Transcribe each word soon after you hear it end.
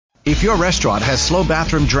If your restaurant has slow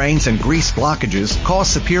bathroom drains and grease blockages, call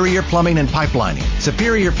Superior Plumbing and Pipelining.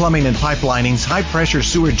 Superior Plumbing and Pipelining's high-pressure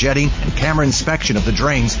sewer jetting and camera inspection of the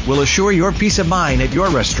drains will assure your peace of mind at your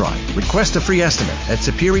restaurant. Request a free estimate at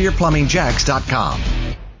SuperiorPlumbingJax.com.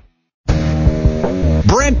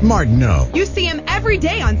 Brent Martineau. You see him every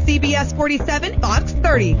day on CBS 47, Fox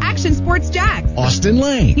 30, Action Sports Jax. Austin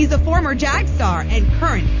Lane. He's a former Jag star and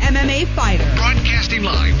current MMA fighter. Broadcasting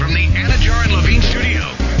live from the Anajar and Levine studio.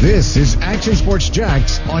 This is Action Sports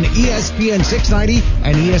Jax on ESPN 690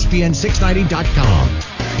 and ESPN690.com.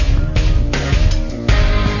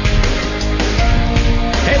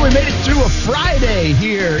 Hey, we made it through a Friday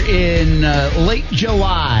here in late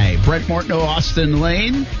July. Brent Martineau, Austin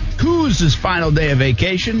Lane. Kuz's final day of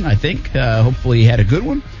vacation, I think. Hopefully he had a good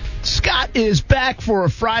one. Scott is back for a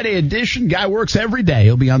Friday edition. Guy works every day.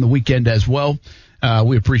 He'll be on the weekend as well.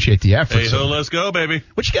 We appreciate the effort. Hey, so let's go, baby.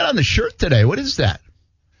 What you got on the shirt today? What is that?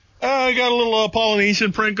 I got a little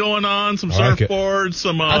Polynesian print going on, some surfboards,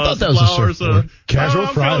 some I thought that was flowers. a surfboard. Casual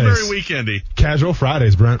Fridays. I'm feeling very weekendy. Casual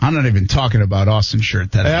Fridays, Brent. I'm not even talking about Austin's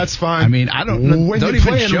shirt today. That's fine. I mean, I don't when don't you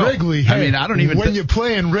even play in show. Wrigley. I mean, I don't even. When you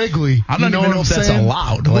play in Wrigley, I don't even know if that's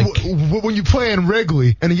allowed. Like, when you play in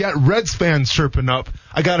Wrigley and you got Reds fans chirping up,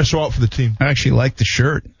 I got to show up for the team. I actually like the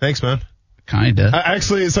shirt. Thanks, man. Kinda.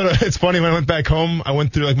 Actually, it's funny. When I went back home, I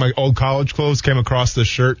went through like my old college clothes, came across this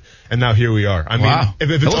shirt, and now here we are. I mean, wow. if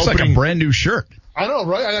it's it looks like a brand new shirt. I know,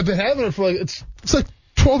 right? I've been having it for it's like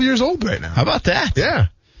 12 years old right now. How about that? Yeah.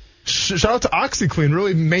 Shout out to OxyClean,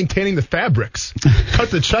 really maintaining the fabrics.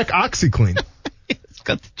 Cut the check, OxyClean.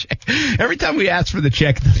 Cut the check. Every time we ask for the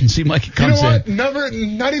check, it doesn't seem like it comes in. You know what? in. Never,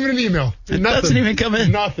 not even an email. It doesn't even come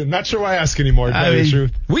in. Nothing. Not sure why I ask anymore, to tell you the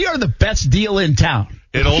truth. We are the best deal in town.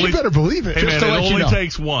 You better believe it. Hey, man, it only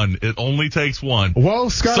takes one. It only takes one. Well,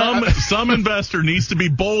 Scott, some investor needs to be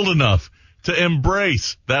bold enough to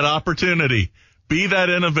embrace that opportunity. Be that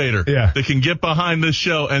innovator that can get behind this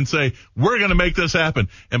show and say, we're going to make this happen.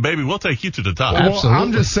 And, baby, we'll take you to the top. Well,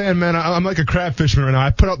 I'm just saying, man, I'm like a crab fisherman right now. I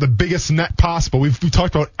put out the biggest net possible. We've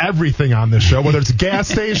talked about everything on this show, whether it's gas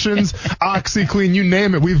stations, OxyClean, you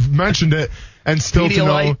name it. We've mentioned it. And still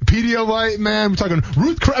Pedialyte. To know. Pedialyte, man. We're talking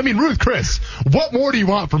Ruth Chris. What more do you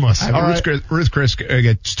want from us? Ruth Chris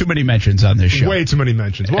gets too many mentions on this show. Way too many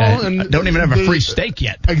mentions. Well, and don't even have a free steak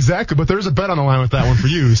yet. Exactly, but there's a bet on the line with that one for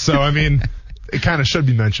you. So, I mean, it kind of should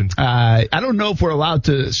be mentioned. I don't know if we're allowed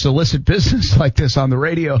to solicit business like this on the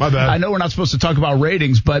radio. My bad. I know we're not supposed to talk about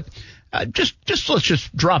ratings, but let's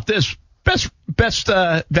just drop this. Best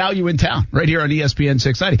value in town right here on ESPN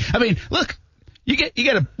 690. I mean, look, you get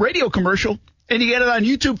a radio commercial. And you get it on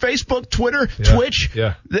YouTube, Facebook, Twitter, Twitch,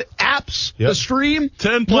 the apps, the stream.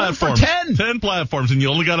 10 platforms. 10 platforms, and you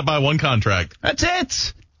only got to buy one contract. That's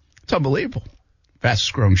it. It's unbelievable.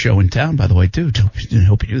 Fastest growing show in town, by the way, too.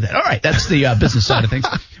 Hope you do that. All right, that's the business side of things.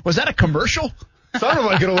 Was that a commercial? Sounded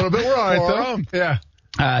like it a little bit. We're all right, though.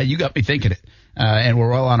 Yeah. You got me thinking it. And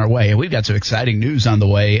we're well on our way. And we've got some exciting news on the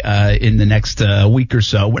way in the next week or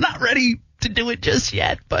so. We're not ready to do it just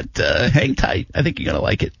yet, but hang tight. I think you're going to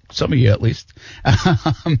like it. Some of you, at least,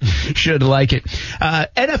 should like it.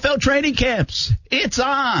 NFL training camps. It's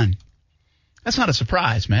on. That's not a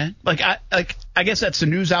surprise, man. I guess that's the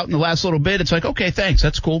news out in the last little bit. It's like, okay, thanks.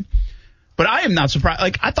 That's cool. But I am not surprised.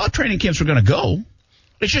 Like, I thought training camps were going to go.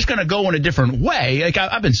 It's just going to go in a different way. Like,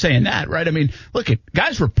 I've been saying that, right? I mean, look,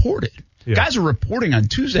 guys reported. Yeah. Guys are reporting on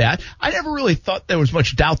Tuesday. I never really thought there was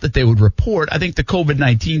much doubt that they would report. I think the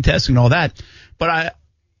COVID-19 testing and all that. But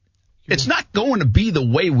it's not going to be the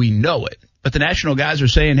way we know it. But the national guys are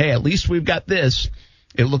saying, hey, at least we've got this.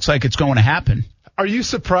 It looks like it's going to happen. Are you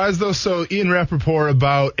surprised, though? So Ian Rappaport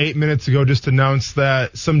about 8 minutes ago just announced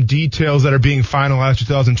that some details that are being finalized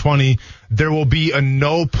 2020, there will be a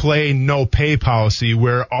no play, no pay policy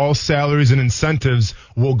where all salaries and incentives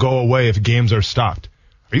will go away if games are stopped.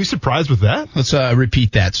 Are you surprised with that? Let's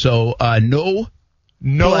repeat that. So no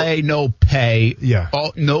play, no pay. Yeah.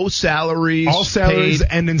 No salaries. All salaries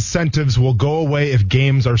paid. and incentives will go away if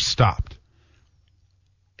games are stopped.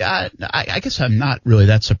 I guess I'm not really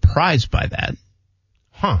that surprised by that.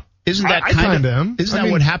 Huh. Isn't that kind of am. Isn't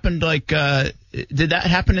that what happened? Like, did that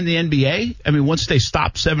happen in the NBA? I mean, once they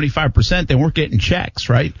stopped 75%, they weren't getting checks,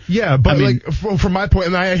 right? Yeah, but from my point,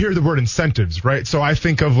 and I hear the word incentives, right? So I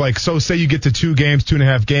think of say you get to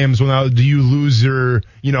 2.5 games. Well, now do you lose your,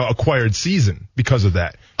 acquired season because of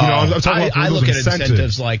that? I look at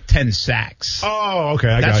incentives like 10 sacks. Oh,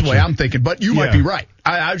 okay. That's the way I'm thinking. But you might be right.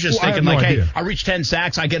 I was just thinking hey, I reach 10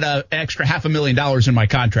 sacks, I get an extra $500,000 in my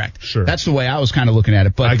contract. Sure. That's the way I was kind of looking at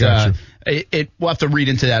it. But I got you. We'll have to read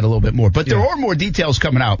into that a little bit more. But there are more details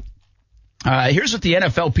coming out. Here's what the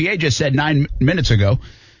NFLPA just said 9 minutes ago.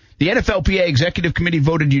 The NFLPA Executive Committee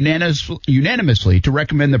voted unanimously to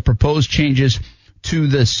recommend the proposed changes to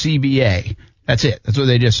the CBA. That's it. That's what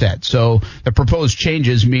they just said. So the proposed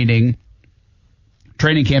changes, meaning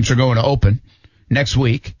training camps are going to open next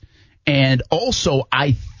week. And also,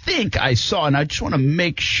 I think I saw, and I just want to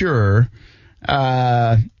make sure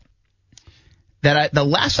the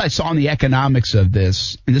last I saw on the economics of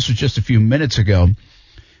this, and this was just a few minutes ago,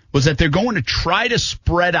 was that they're going to try to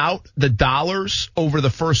spread out the dollars over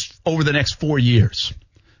the next 4 years.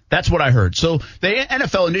 That's what I heard. So the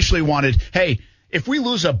NFL initially wanted, hey, if we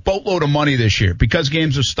lose a boatload of money this year because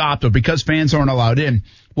games are stopped or because fans aren't allowed in,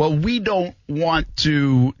 well, we don't want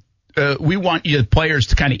to. We want you players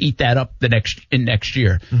to kind of eat that up next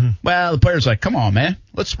year. Mm-hmm. Well, the players are like, come on, man,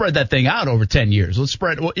 let's spread that thing out over 10 years. Let's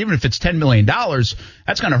spread, well, even if it's $10 million,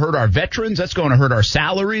 that's going to hurt our veterans. That's going to hurt our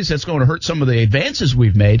salaries. That's going to hurt some of the advances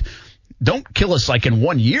we've made. Don't kill us like in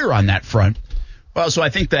 1 year on that front. Well, so I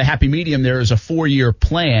think the happy medium there is a 4-year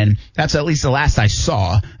plan. That's at least the last I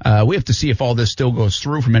saw. We have to see if all this still goes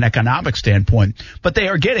through from an economic standpoint. But they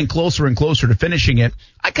are getting closer and closer to finishing it.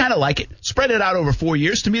 I kind of like it. Spread it out over 4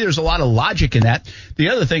 years. To me, there's a lot of logic in that. The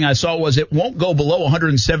other thing I saw was it won't go below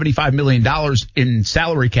 $175 million in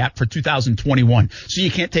salary cap for 2021. So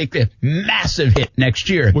you can't take the massive hit next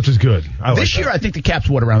year. Which is good. This year, I think the cap's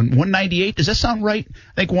around 198? Does that sound right?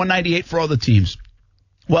 I think 198 for all the teams.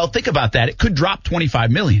 Well, think about that. It could drop $25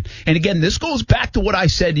 million. And again, this goes back to what I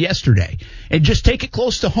said yesterday. And just take it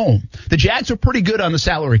close to home. The Jags are pretty good on the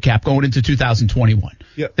salary cap going into 2021.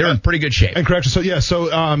 Yeah, they're in pretty good shape. And correction. So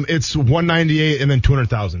it's 198 and then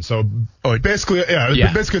 200,000. So basically,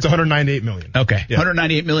 basically it's 198 million. Okay, yeah.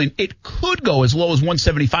 198 million. It could go as low as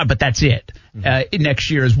 175, but that's it. Next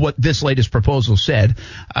year is what this latest proposal said.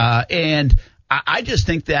 And I just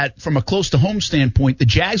think that from a close-to-home standpoint, the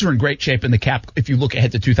Jags are in great shape in the cap if you look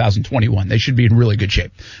ahead to 2021. They should be in really good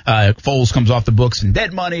shape. Foles comes off the books in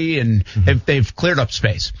dead money, and they've cleared up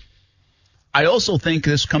space. I also think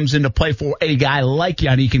this comes into play for a guy like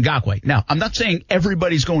Yannick Ngakoue. Now, I'm not saying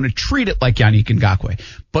everybody's going to treat it like Yannick Ngakoue,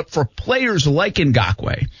 but for players like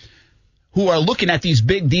Ngakoue who are looking at these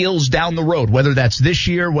big deals down the road, whether that's this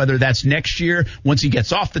year, whether that's next year, once he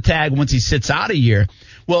gets off the tag, once he sits out a year.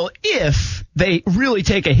 Well, if they really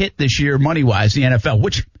take a hit this year money-wise, the NFL,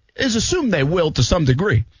 which is assumed they will to some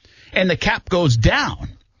degree, and the cap goes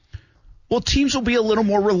down, well, teams will be a little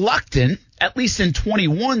more reluctant, at least in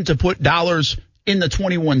 21, to put dollars in the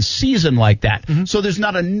 21 season like that. Mm-hmm. So there's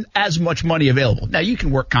not as much money available. Now, you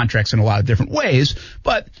can work contracts in a lot of different ways,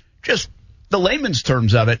 but just the layman's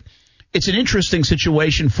terms of it, it's an interesting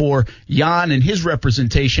situation for Jan and his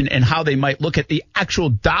representation and how they might look at the actual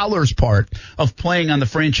dollars part of playing on the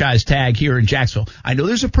franchise tag here in Jacksonville. I know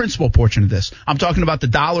there's a principal portion of this. I'm talking about the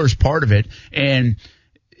dollars part of it. And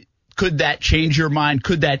could that change your mind?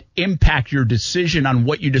 Could that impact your decision on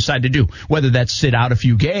what you decide to do? Whether that's sit out a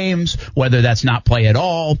few games, whether that's not play at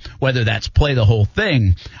all, whether that's play the whole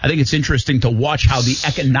thing. I think it's interesting to watch how the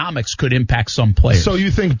economics could impact some players. So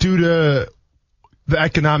you think due to the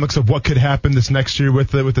economics of what could happen this next year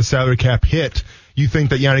with the salary cap hit, you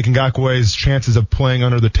think that Yannick Ngakoue's chances of playing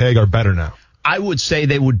under the tag are better now? I would say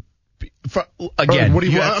they would. Again, I'm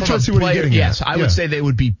trying to see what you're getting at. Yes, I would say they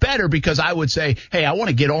would be better because I would say, hey, I want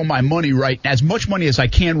to get all my money as much money as I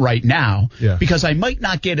can right now, because I might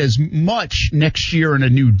not get as much next year in a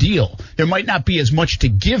new deal. There might not be as much to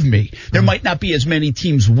give me. There might not be as many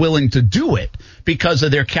teams willing to do it because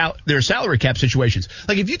of their salary cap situations.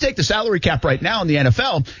 Like if you take the salary cap right now in the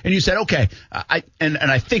NFL and you said, okay,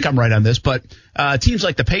 I think I'm right on this, but teams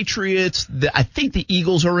like the Patriots, I think the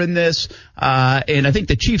Eagles are in this, and I think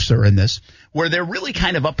the Chiefs are in this, where they're really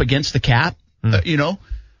kind of up against the cap,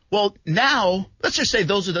 Well, now, let's just say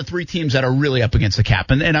those are the three teams that are really up against the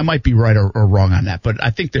cap, and I might be right or wrong on that, but I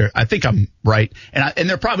think I'm right, and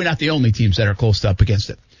they're probably not the only teams that are close to up against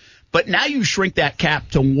it. But now you shrink that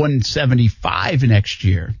cap to 175 next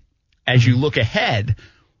year as you look ahead.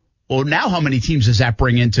 Well, now how many teams does that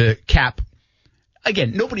bring into cap?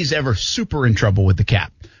 Again, nobody's ever super in trouble with the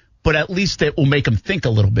cap, but at least it will make them think a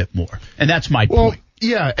little bit more. And that's my point.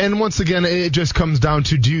 Yeah, and once again, it just comes down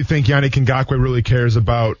to, do you think Yannick Ngakoue really cares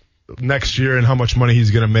about next year and how much money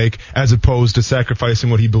he's going to make, as opposed to sacrificing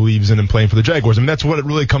what he believes in and playing for the Jaguars? I mean, that's what it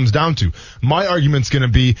really comes down to. My argument's going to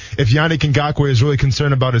be, if Yannick Ngakoue is really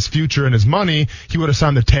concerned about his future and his money, he would have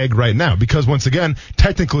signed the tag right now. Because once again,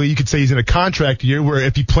 technically, you could say he's in a contract year where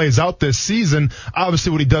if he plays out this season,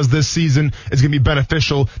 obviously what he does this season is going to be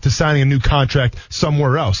beneficial to signing a new contract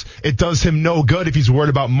somewhere else. It does him no good if he's worried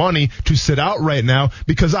about money to sit out right now,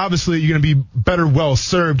 because obviously you're going to be better well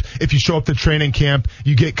served if you show up to training camp,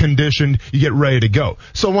 you get conditioned, conditioned, you get ready to go.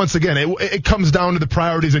 So once again, it comes down to the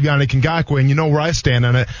priorities of Yannick Ngakoue, and you know where I stand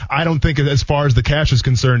on it. I don't think, as far as the cash is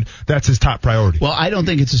concerned, that's his top priority. Well, I don't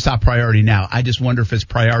think it's his top priority now. I just wonder if his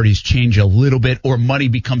priorities change a little bit or money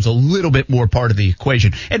becomes a little bit more part of the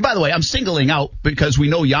equation. And by the way, I'm singling out because we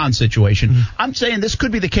know Jan's situation. Mm-hmm. I'm saying this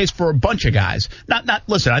could be the case for a bunch of guys.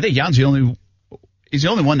 Listen, I think Jan's he's the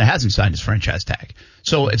only one that hasn't signed his franchise tag.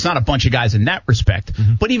 So it's not a bunch of guys in that respect.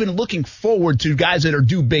 Mm-hmm. But even looking forward to guys that are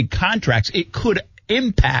due big contracts, it could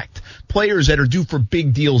impact players that are due for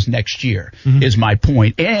big deals next year, is my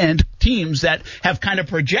point. And teams that have kind of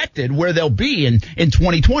projected where they'll be in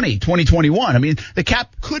 2020, 2021. I mean, the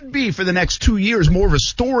cap could be for the next 2 years more of a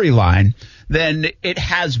storyline than it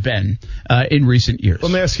has been in recent years.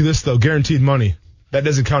 Let me ask you this, though. Guaranteed money, that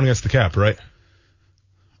doesn't count against the cap, right?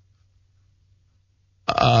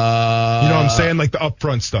 You know what I'm saying? Like the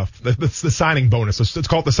upfront stuff. That's the signing bonus. Let's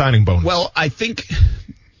call it the signing bonus. Well, I think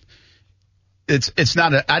it's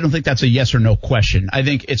not I don't think that's a yes or no question. I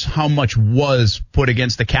think it's how much was put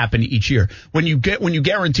against the cap in each year. When you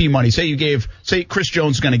guarantee money, say Chris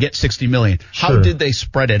Jones is going to get $60 million. How did they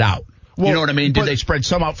spread it out? Well, you know what I mean? Did they spread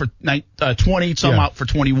some out for 20, some out for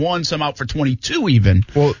 21, some out for 22 even?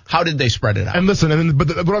 Well, how did they spread it out? And listen, but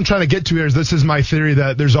what I'm trying to get to here is this is my theory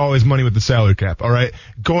that there's always money with the salary cap, all right?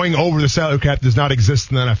 Going over the salary cap does not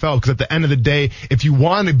exist in the NFL because at the end of the day, if you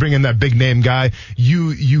want to bring in that big name guy,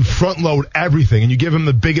 you front load everything and you give him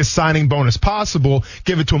the biggest signing bonus possible,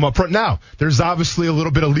 give it to him up front. Now, there's obviously a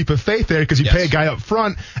little bit of leap of faith there because you pay a guy up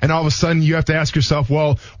front and all of a sudden you have to ask yourself,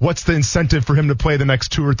 well, what's the incentive for him to play the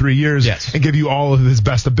next 2 or 3 years? And give you all of his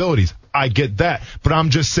best abilities. I get that. But I'm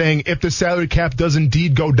just saying if the salary cap does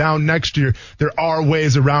indeed go down next year, there are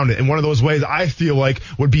ways around it. And one of those ways I feel like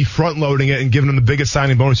would be front loading it and giving them the biggest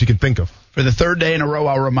signing bonus you can think of. For the third day in a row,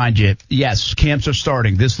 I'll remind you, yes, camps are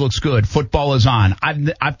starting. This looks good. Football is on.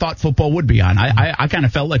 I thought football would be on. I kind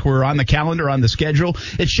of felt like we were on the calendar, on the schedule.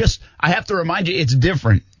 It's just, I have to remind you, it's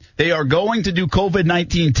different. They are going to do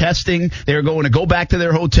COVID-19 testing. They are going to go back to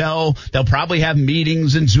their hotel. They'll probably have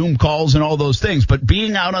meetings and Zoom calls and all those things. But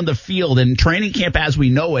being out on the field and training camp as we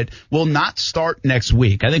know it will not start next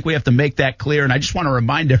week. I think we have to make that clear. And I just want to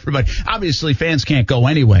remind everybody, obviously fans can't go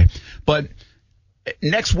anyway. But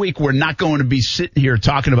next week we're not going to be sitting here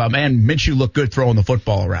talking about, man, Minshew looked good throwing the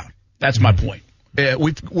football around. That's my point.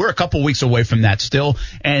 We're a couple weeks away from that still,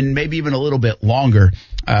 and maybe even a little bit longer.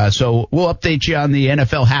 So we'll update you on the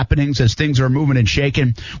NFL happenings as things are moving and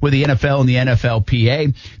shaking with the NFL and the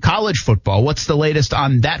NFLPA. College football, what's the latest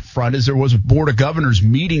on that front? As there was a Board of Governors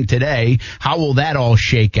meeting today. How will that all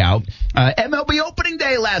shake out? MLB opening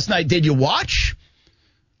day last night. Did you watch?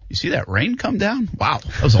 You see that rain come down? Wow,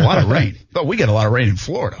 that was a lot of rain. Oh, we get a lot of rain in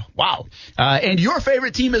Florida. Wow. And your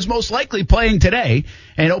favorite team is most likely playing today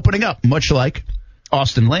and opening up, much like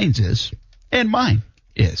Austin Lane's is, and mine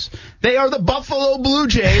is. They are the Buffalo Blue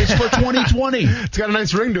Jays for 2020. It's got a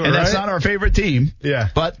nice ring to it, and right? That's not our favorite team. Yeah.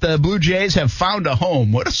 But the Blue Jays have found a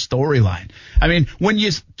home. What a storyline. I mean, when you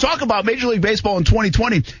talk about Major League Baseball in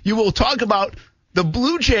 2020, you will talk about the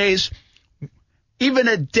Blue Jays even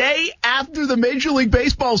a day after the Major League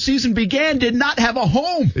Baseball season began did not have a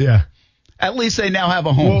home. Yeah. At least they now have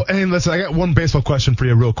a home. Well, and listen, I got one baseball question for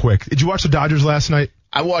you real quick. Did you watch the Dodgers last night?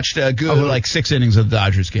 I watched a good, like 6 innings of the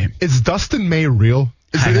Dodgers game. Is Dustin May real?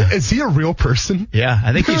 Is he a real person? Yeah,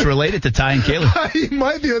 I think he's related to Ty and Caleb. He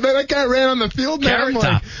might be. That guy ran on the field, man. I'm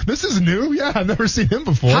like, this is new. Yeah, I've never seen him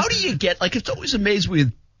before. How do you get, like, it's always amazed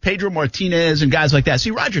with Pedro Martinez and guys like that.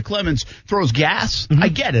 See, Roger Clemens throws gas. Mm-hmm. I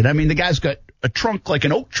get it. I mean, the guy's got a trunk like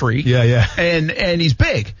an oak tree. Yeah. And he's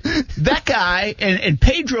big. That guy and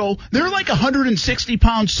Pedro, they're like 160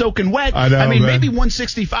 pounds soaking wet. I mean, maybe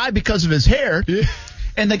 165 because of his hair. Yeah.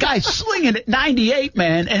 And the guy's slinging at 98,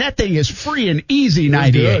 man, and that thing is free and easy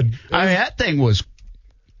 98. I mean, that thing was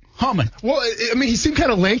humming. Well, I mean, he seemed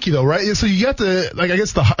kind of lanky, though, right? So you got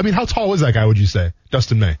how tall was that guy, would you say,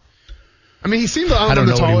 Dustin May? I mean, he seemed I don't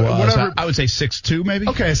know tall, what he was. Whatever. I would say 6'2", maybe.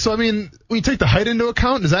 Okay, so I mean, when you take the height into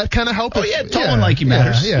account, does that kind of help? Oh, yeah, tall and lanky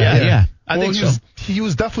matters. Yeah. I think so. He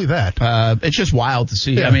was definitely that. It's just wild to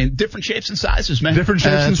see. Yeah. I mean, different shapes and sizes, man. Different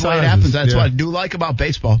shapes and sizes. That's why it happens. That's what I do like about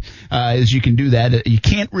baseball, is you can do that. You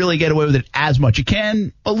can't really get away with it as much. You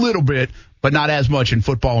can a little bit, but not as much in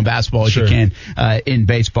football and basketball as you can in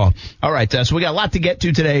baseball. All right, so we got a lot to get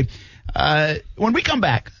to today. When we come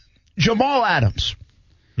back, Jamal Adams.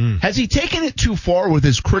 Has he taken it too far with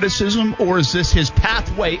his criticism, or is this his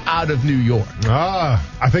pathway out of New York?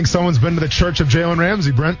 I think someone's been to the church of Jalen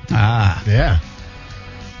Ramsey, Brent. Yeah.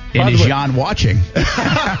 And is Jan watching?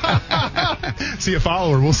 See a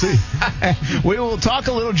follower. We'll see. We will talk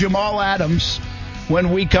a little Jamal Adams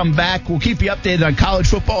When we come back, we'll keep you updated on college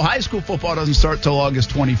football. High school football doesn't start till August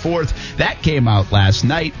 24th. That came out last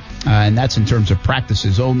night, and that's in terms of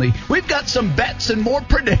practices only. We've got some bets and more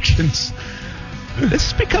predictions.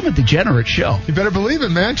 This has become a degenerate show. You better believe it,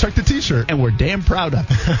 man. Check the T-shirt. And we're damn proud of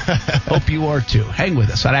it. Hope you are, too. Hang with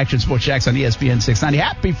us on Action Sports Jacks on ESPN 690.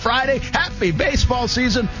 Happy Friday. Happy baseball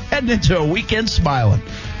season. Heading into a weekend smiling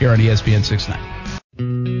here on ESPN 690.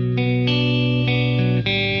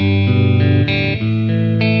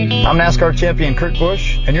 I'm NASCAR champion Kurt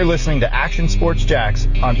Busch, and you're listening to Action Sports Jacks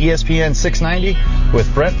on ESPN 690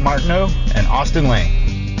 with Brent Martineau and Austin Lane.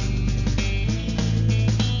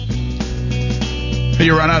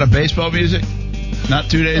 You run out of baseball music? Not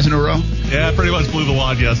 2 days in a row? Yeah, I pretty much blew the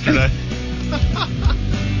wad yesterday.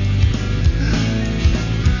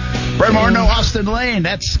 Brent Martineau, Austin Lane,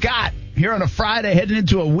 that's Scott here on a Friday heading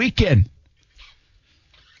into a weekend.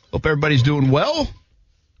 Hope everybody's doing well.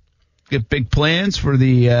 Get big plans for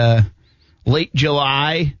the late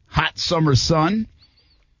July hot summer sun.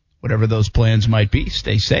 Whatever those plans might be,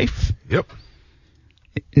 stay safe. Yep.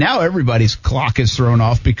 Now everybody's clock is thrown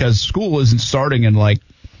off because school isn't starting in like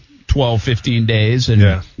 12, 15 days.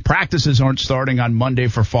 And practices aren't starting on Monday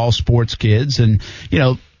for fall sports kids. And, you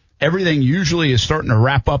know, everything usually is starting to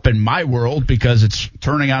wrap up in my world because it's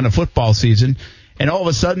turning on to football season. And all of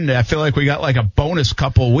a sudden, I feel like we got like a bonus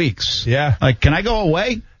couple of weeks. Yeah. Like, can I go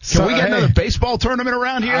away? Can we get another baseball tournament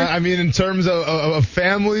around here? I mean, in terms of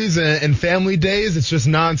families and family days, it's just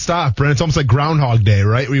nonstop, Brent. It's almost like Groundhog Day,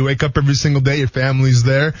 right? Where you wake up every single day, your family's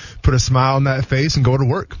there, put a smile on that face, and go to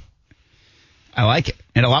work. I like it.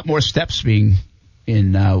 And a lot more steps being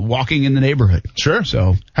in walking in the neighborhood. Sure.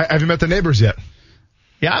 So, have you met the neighbors yet?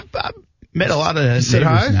 Yeah, I've met a lot of neighbors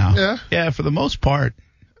now. Yeah, for the most part.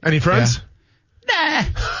 Any friends? Yeah.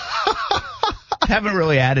 Nah. Haven't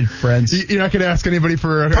really added friends. You're not going to ask anybody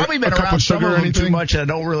for probably been a cup around of sugar some or of them anything? too much. I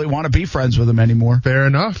don't really want to be friends with them anymore. Fair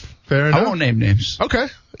enough. I won't name names. Okay.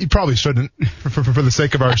 You probably shouldn't for the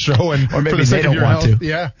sake of our show and or maybe for the sake they of don't your want health. to.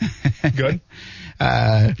 Yeah. Good.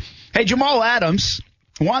 Hey, Jamal Adams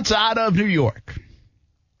wants out of New York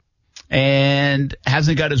and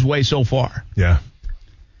hasn't got his way so far. Yeah.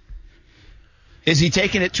 Is he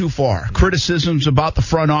taking it too far? Criticisms about the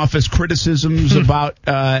front office, criticisms about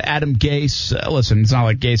Adam Gase. Listen, it's not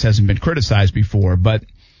like Gase hasn't been criticized before, but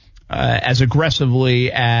as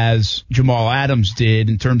aggressively as Jamal Adams did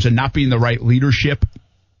in terms of not being the right leadership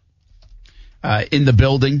in the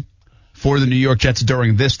building for the New York Jets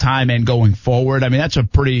during this time and going forward, I mean, that's a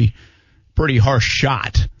pretty harsh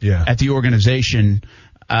shot at the organization.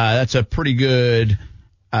 That's a pretty good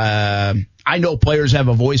I know players have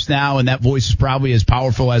a voice now, and that voice is probably as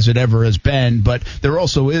powerful as it ever has been, but there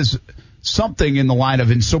also is something in the line of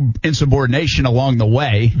insubordination along the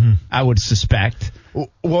way, I would suspect.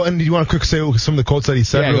 Well, and do you want to quick say some of the quotes that he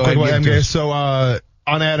said real quick about Adam Gase? So on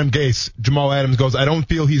Adam Gase, Jamal Adams goes, I don't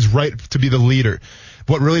feel he's right to be the leader.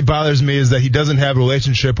 What really bothers me is that he doesn't have a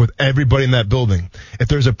relationship with everybody in that building. If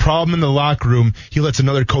there's a problem in the locker room, he lets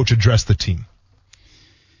another coach address the team.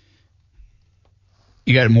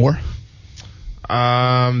 You got more?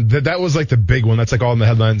 That was like the big one. That's like all in the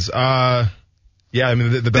headlines. Yeah, I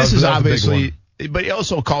mean, this is obviously, but he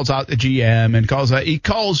also calls out the GM and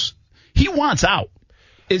he wants out.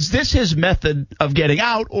 Is this his method of getting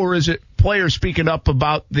out, or is it players speaking up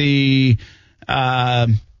about the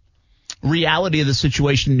reality of the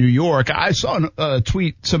situation in New York? I saw a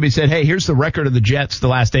tweet. Somebody said, hey, here's the record of the Jets the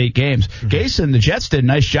last 8 games. Gase and the Jets did a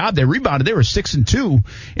nice job. They rebounded. They were 6-2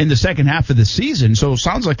 in the second half of the season. So it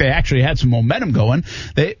sounds like they actually had some momentum going.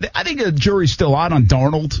 I think the jury's still out on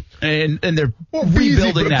Darnold, and they're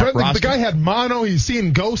rebuilding that roster. The guy had mono. He's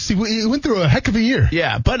seeing ghosts. He went through a heck of a year.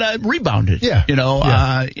 Yeah, but rebounded. Yeah.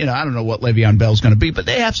 I don't know what Le'Veon Bell's going to be, but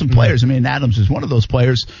they have some players. I mean, Adams is one of those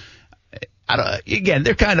players. Again,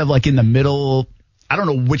 they're kind of like in the middle. I don't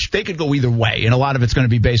know which. They could go either way, and a lot of it's going to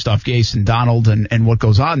be based off Gase and Donald and what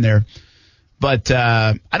goes on there. But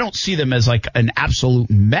I don't see them as like an absolute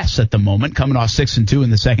mess at the moment, coming off 6-2 in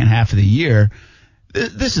the second half of the year.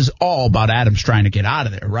 This is all about Adams trying to get out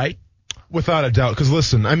of there, right? Without a doubt. Because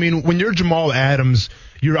listen, I mean, when you're Jamal Adams,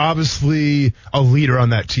 you're obviously a leader on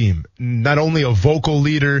that team. Not only a vocal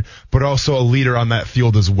leader, but also a leader on that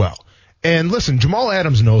field as well. And listen, Jamal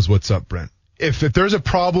Adams knows what's up, Brent. If there's a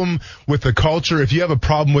problem with the culture, if you have a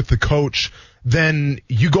problem with the coach, then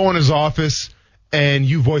you go in his office and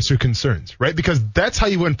you voice your concerns, right? Because that's how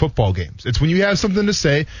you win football games. It's when you have something to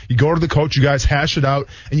say, you go to the coach, you guys hash it out,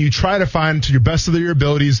 and you try to find, to your best of your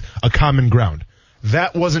abilities, a common ground.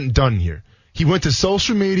 That wasn't done here. He went to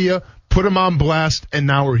social media, put him on blast, and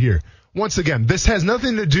now we're here. Once again, this has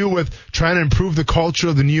nothing to do with trying to improve the culture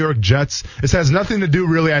of the New York Jets. This has nothing to do,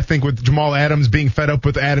 really, I think, with Jamal Adams being fed up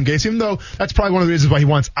with Adam Gase, even though that's probably one of the reasons why he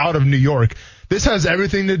wants out of New York. This has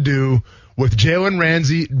everything to do with Jalen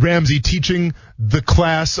Ramsey teaching the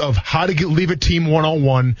class of how to leave a team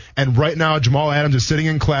 101, and right now Jamal Adams is sitting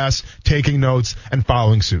in class, taking notes, and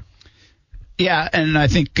following suit. Yeah, and I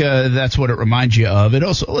think that's what it reminds you of. It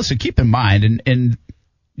also, listen, keep in mind, and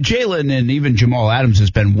Jalen and even Jamal Adams has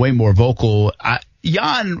been way more vocal.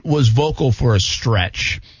 Jan was vocal for a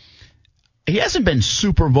stretch. He hasn't been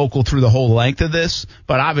super vocal through the whole length of this,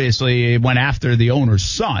 but obviously it went after the owner's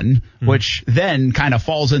son, which then kind of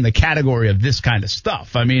falls in the category of this kind of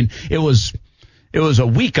stuff. I mean, it was a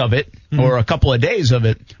week of it or a couple of days of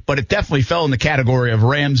it, but it definitely fell in the category of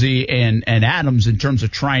Ramsey and Adams in terms of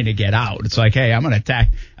trying to get out. It's like, hey, I'm going to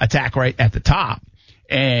attack right at the top.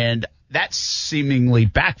 And that seemingly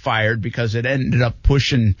backfired because it ended up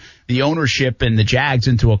pushing the ownership and the Jags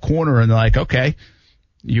into a corner, and they're like, okay,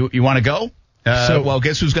 you want to go? Well,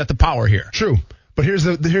 guess who's got the power here? True. But here's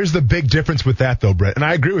the big difference with that, though, Brett. And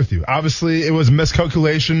I agree with you. Obviously, it was a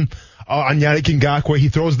miscalculation on Yannick Ngakoue. He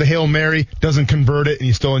throws the Hail Mary, doesn't convert it, and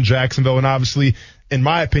he's still in Jacksonville. And obviously, in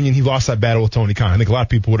my opinion, he lost that battle with Tony Khan. I think a lot of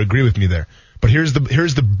people would agree with me there. But here's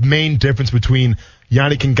the main difference between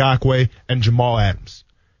Yannick Ngakoue and Jamal Adams.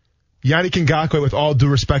 Yannick Ngakoue, with all due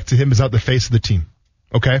respect to him, is not the face of the team.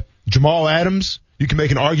 Okay? Jamal Adams, you can make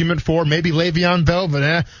an argument for maybe Le'Veon Bell,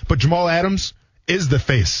 but Jamal Adams is the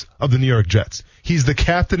face of the New York Jets. He's the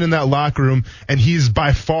captain in that locker room, and he's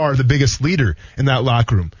by far the biggest leader in that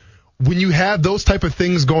locker room. When you have those type of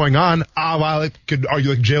things going on, I could argue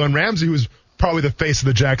like Jalen Ramsey, who was probably the face of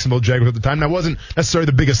the Jacksonville Jaguars at the time. That wasn't necessarily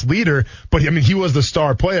the biggest leader, but he was the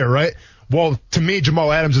star player, right? Well, to me,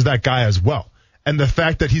 Jamal Adams is that guy as well. And the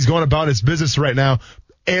fact that he's going about his business right now,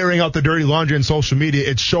 airing out the dirty laundry on social media,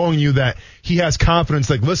 it's showing you that he has confidence.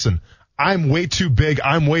 Like, listen, I'm way too big.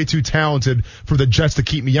 I'm way too talented for the Jets to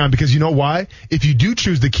keep me on. Because you know why? If you do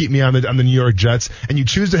choose to keep me on the New York Jets and you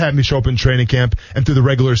choose to have me show up in training camp and through the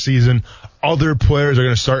regular season, other players are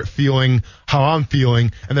going to start feeling how I'm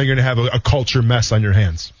feeling, and they're going to have a culture mess on your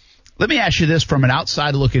hands. Let me ask you this from an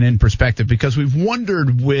outside looking in perspective, because we've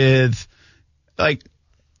wondered with, like,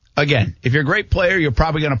 again, if you're a great player, you're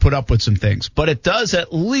probably going to put up with some things. But it does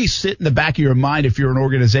at least sit in the back of your mind if you're an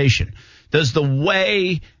organization. Does the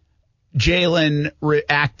way Jalen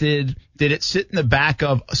reacted, did it sit in the back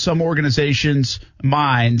of some organizations'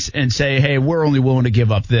 minds and say, hey, we're only willing to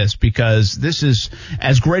give up this because this is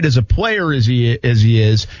as great as a player as he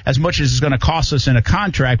is, as much as it's going to cost us in a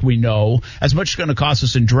contract, we know, as much as it's going to cost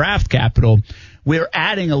us in draft capital, we're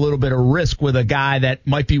adding a little bit of risk with a guy that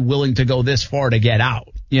might be willing to go this far to get out.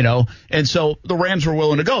 And so the Rams were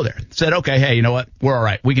willing to go there. Said, okay, hey, you know what? We're all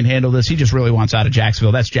right. We can handle this. He just really wants out of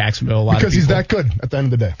Jacksonville. That's Jacksonville. Because he's that good at the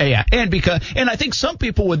end of the day. Yeah. And I think some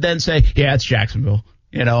people would then say, yeah, it's Jacksonville.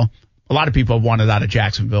 A lot of people have wanted out of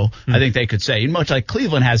Jacksonville. I think they could say, much like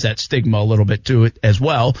Cleveland has that stigma a little bit to it as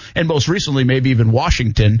well. And most recently, maybe even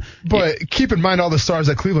Washington. But keep in mind all the stars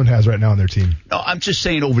that Cleveland has right now on their team. No, I'm just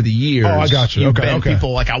saying over the years. Oh, I got you. Okay.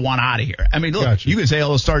 People like, I want out of here. I mean, look, you can say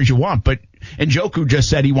all the stars you want, but Njoku just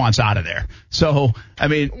said he wants out of there. So, I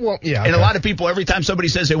mean, and a lot of people, every time somebody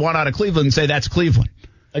says they want out of Cleveland, say that's Cleveland.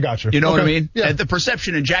 I got you. You know what I mean? Yeah. And the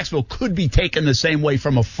perception in Jacksonville could be taken the same way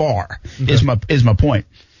from afar, is my point.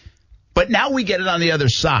 But now we get it on the other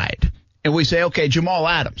side, and we say, okay, Jamal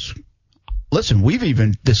Adams. Listen, we've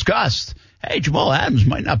even discussed, hey, Jamal Adams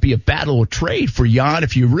might not be a battle or trade for Jan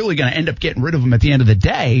if you're really going to end up getting rid of him at the end of the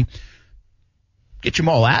day. Get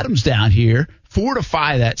Jamal Adams down here,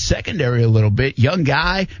 fortify that secondary a little bit, young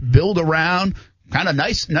guy, build around, kind of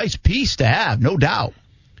nice piece to have, no doubt.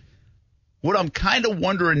 What I'm kind of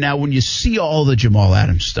wondering now when you see all the Jamal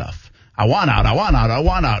Adams stuff, I want out.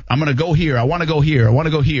 I'm going to go here. I want to go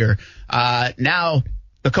here. Now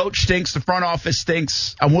the coach stinks. The front office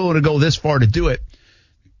stinks. I'm willing to go this far to do it.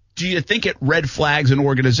 Do you think it red flags an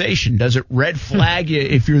organization? Does it red flag you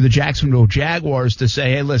if you're the Jacksonville Jaguars to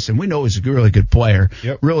say, hey, listen, we know he's a really good player,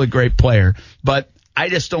 really great player, but I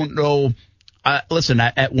just don't know. Listen,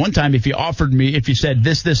 at one time, if you said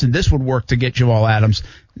this, and this would work to get Jamal Adams,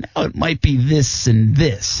 now it might be this and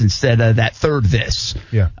this instead of that third this.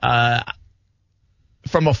 Yeah.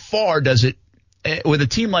 From afar, does it, with a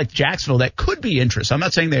team like Jacksonville that could be interested, I'm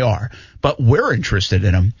not saying they are, but we're interested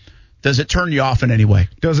in them, does it turn you off in any way?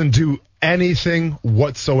 Doesn't do anything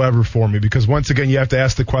whatsoever for me, because once again, you have to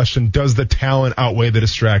ask the question, does the talent outweigh the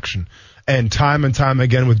distraction? And time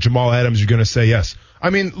again with Jamal Adams, you're going to say yes. I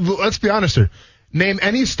mean, let's be honest here. Name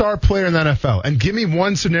any star player in the NFL and give me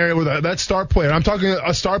one scenario where that star player, I'm talking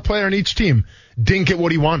a star player on each team, didn't get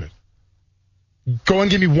what he wanted. Go and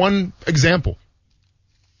give me one example.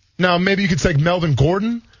 Now, maybe you could say Melvin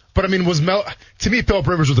Gordon, but I mean, to me, Phillip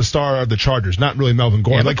Rivers was the star of the Chargers, not really Melvin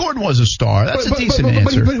Gordon. Yeah, but Gordon was a star. That's a decent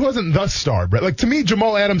answer. But he wasn't the star, Brett. Like, to me,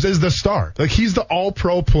 Jamal Adams is the star. Like, he's the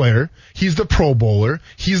all-pro player. He's the Pro Bowler.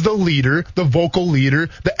 He's the leader, the vocal leader,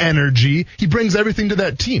 the energy. He brings everything to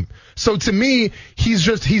that team. So to me,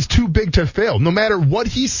 he's too big to fail. No matter what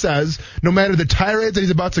he says, no matter the tirades that he's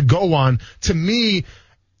about to go on, to me,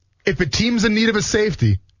 if a team's in need of a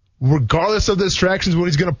safety, regardless of the distractions, what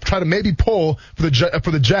he's going to try to maybe pull for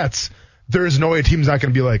the Jets, there is no way a team's not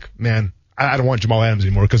going to be like, man, I don't want Jamal Adams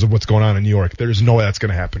anymore because of what's going on in New York. There is no way that's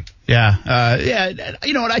going to happen. Yeah.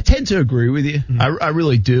 You know what? I tend to agree with you. Mm-hmm. I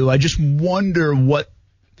really do. I just wonder what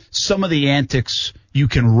some of the antics you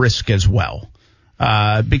can risk as well.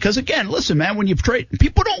 Because again, listen, man, when you trade,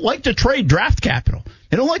 people don't like to trade draft capital.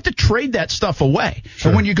 They don't like to trade that stuff away. Sure.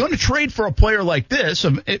 And when you're going to trade for a player like this,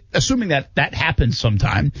 assuming that happens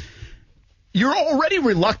sometime, you're already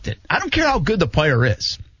reluctant. I don't care how good the player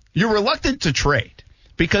is. You're reluctant to trade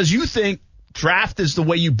because you think draft is the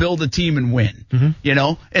way you build a team and win, you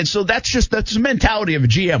know? And so that's the mentality of a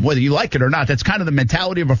GM, whether you like it or not. That's kind of the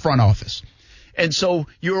mentality of a front office. And so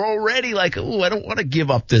you're already like, oh, I don't want to give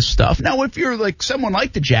up this stuff. Now, if you're like someone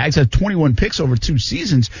like the Jags, have 21 picks over 2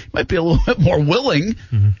 seasons, you might be a little bit more willing,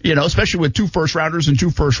 you know, especially with 2 first-rounders and 2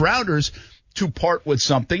 first-rounders, to part with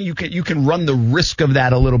something. You can run the risk of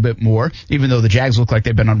that a little bit more, even though the Jags look like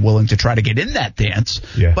they've been unwilling to try to get in that dance.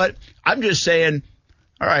 Yeah. But I'm just saying,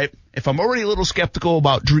 all right, if I'm already a little skeptical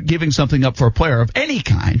about giving something up for a player of any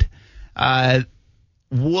kind,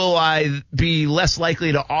 will I be less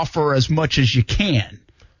likely to offer as much as you can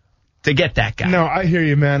to get that guy? No, I hear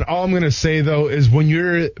you, man. All I'm going to say, though, is when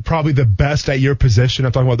you're probably the best at your position,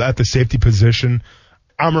 I'm talking about at the safety position,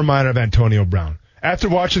 I'm reminded of Antonio Brown. After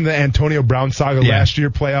watching the Antonio Brown saga last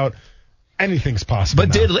year play out, anything's possible.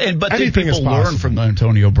 But did people learn from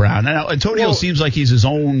Antonio Brown? Now, Antonio seems like he's his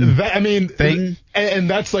own thing. And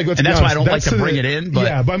that's like, that's why I don't like to bring it in. But.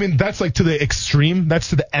 Yeah, but I mean, that's like to the extreme. That's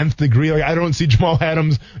to the nth degree. Like, I don't see Jamal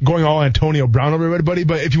Adams going all Antonio Brown over everybody.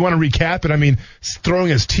 But if you want to recap it, I mean, throwing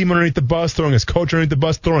his team underneath the bus, throwing his coach underneath the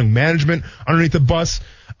bus, throwing management underneath the bus.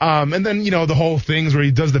 And then, you know, the whole things where he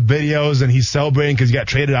does the videos and he's celebrating because he got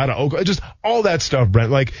traded out of Oakland. Just all that stuff, Brent.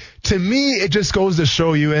 Like, to me, it just goes to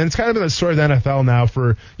show you, and it's kind of been the story of the NFL now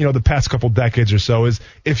for, you know, the past couple decades or so, is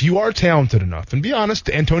if you are talented enough, and be honest,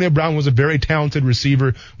 Antonio Brown was a very talented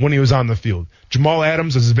receiver when he was on the field. Jamal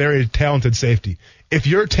Adams is a very talented safety. If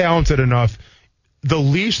you're talented enough, the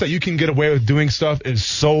leash that you can get away with doing stuff is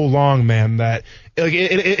so long, man, that like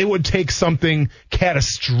it would take something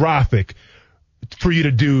catastrophic for you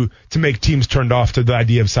to do to make teams turned off to the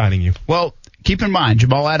idea of signing you. Well, keep in mind,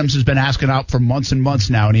 Jamal Adams has been asking out for months and months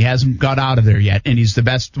now, and he hasn't got out of there yet, and he's the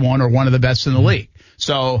best one or one of the best in the league.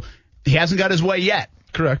 So he hasn't got his way yet.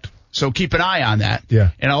 Correct. So keep an eye on that.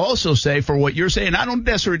 Yeah. And I'll also say, for what you're saying, I don't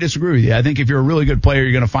necessarily disagree with you. I think if you're a really good player,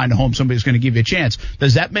 you're going to find a home. Somebody's going to give you a chance.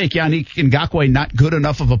 Does that make Yannick Ngakoue not good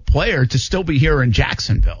enough of a player to still be here in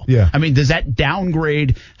Jacksonville? Yeah. I mean, does that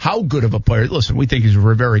downgrade how good of a player? Listen, we think he's a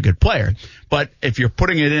very good player. But if you're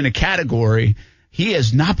putting it in a category, he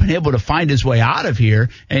has not been able to find his way out of here.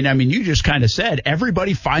 And, I mean, you just kind of said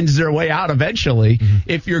everybody finds their way out eventually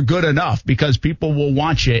if you're good enough, because people will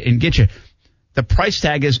want you and get you. The price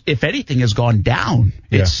tag is, if anything, has gone down.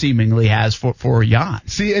 It seemingly has for Jan.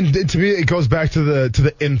 See, and to me, it goes back to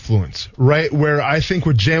the influence, right? Where I think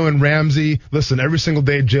with Jalen Ramsey, listen, every single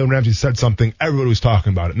day Jalen Ramsey said something, everybody was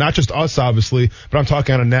talking about it. Not just us, obviously, but I'm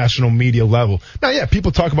talking on a national media level. Now, yeah,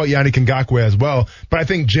 people talk about Yannick Ngakoue as well, but I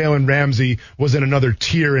think Jalen Ramsey was in another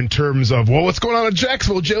tier in terms of, well, what's going on in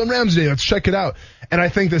Jacksonville? Jalen Ramsey, let's check it out. And I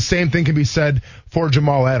think the same thing can be said for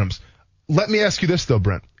Jamal Adams. Let me ask you this, though,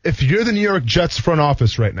 Brent. If you're the New York Jets front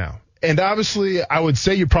office right now, and obviously I would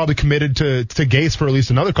say you're probably committed to Gase for at least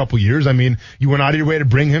another couple years. I mean, you went out of your way to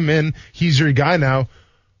bring him in. He's your guy now.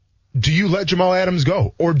 Do you let Jamal Adams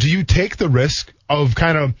go? Or do you take the risk of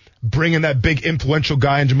kind of bringing that big influential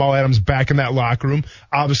guy in Jamal Adams back in that locker room?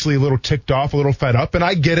 Obviously a little ticked off, a little fed up. And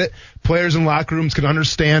I get it. Players in locker rooms can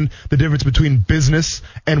understand the difference between business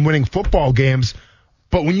and winning football games.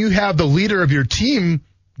 But when you have the leader of your team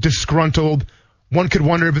disgruntled, one could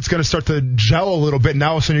wonder if it's going to start to gel a little bit.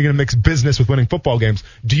 Now all of a sudden you're going to mix business with winning football games.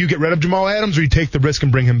 Do you get rid of Jamal Adams, or you take the risk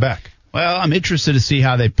and bring him back? Well, I'm interested to see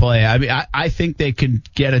how they play. I mean, I think they can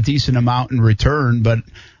get a decent amount in return, but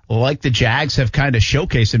like the Jags have kind of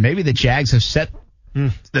showcased, and maybe the Jags have set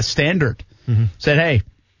the standard. Said, hey,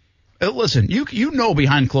 listen, you know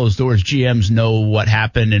behind closed doors, GMs know what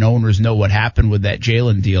happened and owners know what happened with that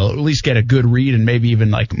Jalen deal, or at least get a good read and maybe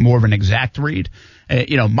even like more of an exact read.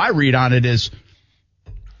 My read on it is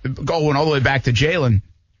going all the way back to Jalen,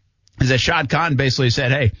 is that Shad Khan basically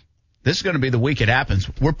said, hey, this is going to be the week it happens.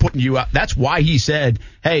 We're putting you out. That's why he said,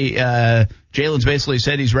 hey, Jalen's basically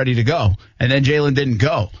said he's ready to go. And then Jalen didn't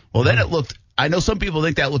go. Well, then it looked, I know some people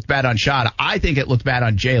think that looked bad on Shad. I think it looked bad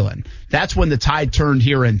on Jalen. That's when the tide turned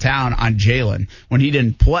here in town on Jalen, when he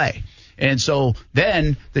didn't play. And so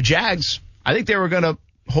then the Jags, I think they were going to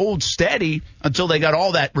hold steady until they got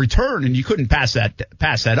all that return, and you couldn't pass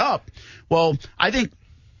that up. Well, I think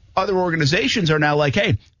other organizations are now like,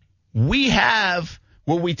 hey,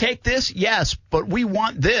 will we take this? Yes, but we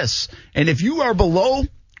want this. And if you are below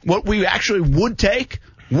what we actually would take,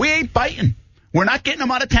 we ain't biting. We're not getting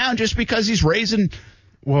him out of town just because he's raising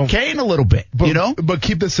Kane a little bit, But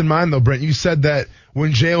keep this in mind, though, Brent. You said that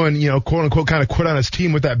when Jalen, quote unquote, kind of quit on his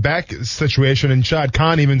team with that back situation, and Shad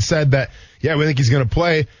Khan even said that, yeah, we think he's going to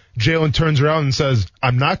play. Jalen turns around and says,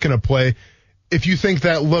 I'm not going to play. If you think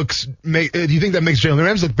that makes Jalen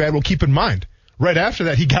Rams look bad, well, keep in mind, right after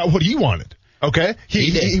that, he got what he wanted. Okay?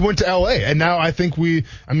 He went to L.A., and now I think we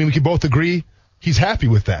can both agree he's happy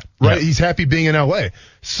with that, right? Yeah. He's happy being in L.A.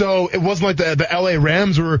 So it wasn't like the L.A.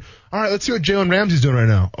 Rams were, all right, let's see what Jalen Ramsey's doing right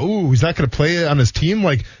now. Oh, he's not going to play on his team?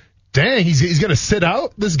 Like, dang, he's going to sit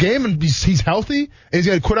out this game and he's healthy? And he's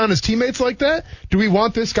going to quit on his teammates like that? Do we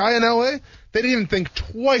want this guy in L.A.? They didn't even think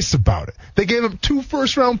twice about it. They gave him 2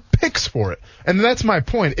 first-round picks for it. And that's my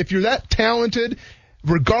point. If you're that talented,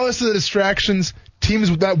 regardless of the distractions,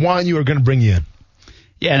 teams that want you are going to bring you in.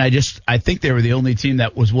 Yeah, and I think they were the only team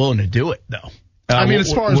that was willing to do it, though.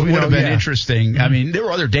 As far as we know, would have been interesting. Mm-hmm. I mean, there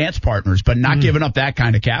were other dance partners, but not giving up that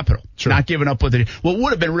kind of capital. Sure. Not giving up with it. Well, it would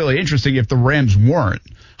have been really interesting if the Rams weren't.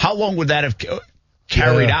 How long would that have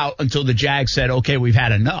carried out until the Jags said, okay, we've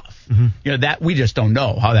had enough? Mm-hmm. That we just don't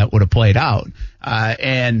know how that would have played out.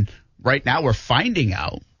 And right now we're finding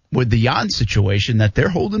out with the Jan situation that they're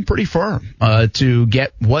holding pretty firm to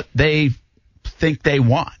get what they think they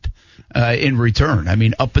want in return. I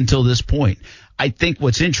mean, up until this point. I think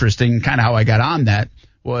what's interesting, kind of how I got on that,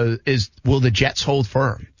 is will the Jets hold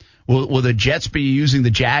firm? Will the Jets be using the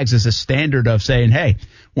Jags as a standard of saying, hey,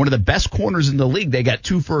 one of the best corners in the league, they got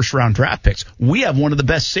 2 first-round draft picks. We have one of the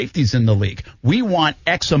best safeties in the league. We want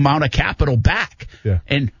X amount of capital back. Yeah.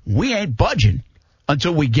 And we ain't budging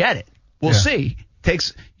until we get it. We'll see. You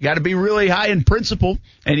got to be really high in principle,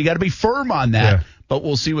 and you got to be firm on that. Yeah. But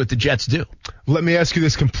we'll see what the Jets do. Let me ask you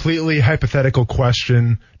this completely hypothetical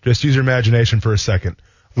question. Just use your imagination for a second.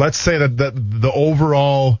 Let's say that the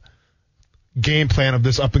overall game plan of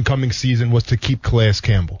this up-and-coming season was to keep Calais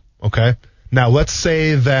Campbell, okay? Now, let's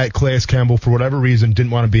say that Calais Campbell, for whatever reason,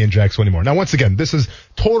 didn't want to be in Jacksonville anymore. Now, once again, this is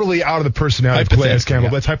totally out of the personality of Calais Campbell.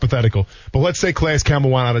 That's hypothetical. But let's say Calais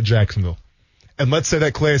Campbell went out of Jacksonville. And let's say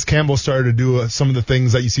that Calais Campbell started to do some of the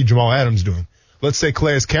things that you see Jamal Adams doing. Let's say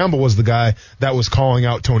Calais Campbell was the guy that was calling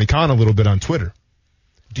out Tony Khan a little bit on Twitter.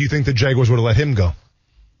 Do you think the Jaguars would have let him go?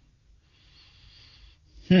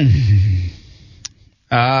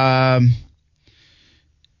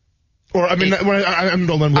 Or, I mean,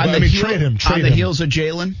 trade him. On the heels of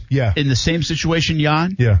Jalen? Yeah. In the same situation,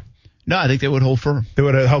 Jan? Yeah. No, I think they would hold firm. They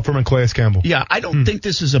would have held firm on Calais Campbell. Yeah, I don't think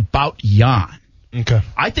this is about Jan. Okay.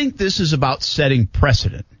 I think this is about setting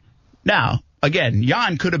precedent. Now, again,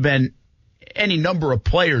 Jan could have been any number of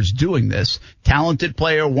players doing this. Talented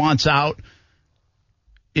player wants out,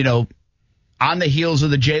 on the heels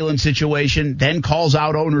of the Jalen situation, then calls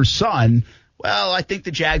out owner's son. Well, I think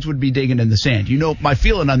the Jags would be digging in the sand. My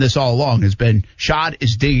feeling on this all along has been Shad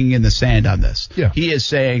is digging in the sand on this. Yeah. He is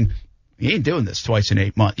saying, he ain't doing this twice in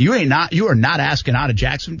 8 months. You are not asking out of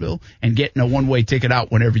Jacksonville and getting a one-way ticket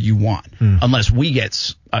out whenever you want, unless we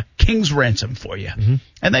get a king's ransom for you. Mm-hmm.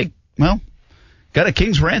 And they, got a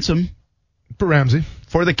king's ransom for Ramsey.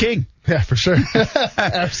 For the king. Yeah, for sure.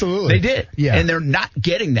 Absolutely. They did. Yeah. And they're not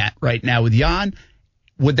getting that right now with Jan.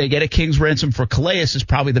 Would they get a king's ransom for Calais is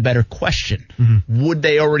probably the better question. Mm-hmm. Would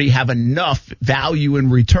they already have enough value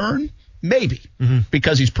in return? Maybe. Mm-hmm.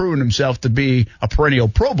 Because he's proven himself to be a perennial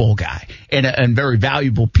Pro Bowl guy and a very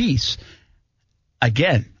valuable piece.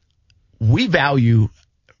 Again, we value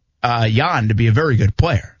Jan to be a very good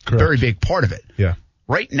player. Correct. A very big part of it. Yeah.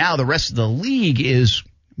 Right now, the rest of the league is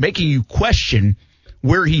making you question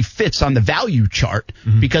where he fits on the value chart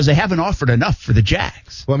because they haven't offered enough for the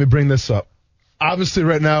Jags. Let me bring this up. Obviously,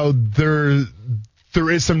 right now, there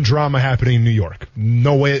is some drama happening in New York.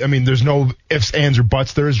 No way. I mean, there's no ifs, ands, or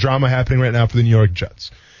buts. There is drama happening right now for the New York Jets.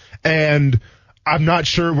 And I'm not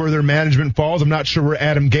sure where their management falls. I'm not sure where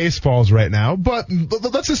Adam Gase falls right now. But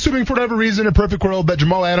let's assuming for whatever reason, in a perfect world, that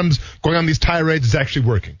Jamal Adams going on these tirades is actually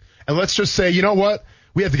working. And let's just say, you know what?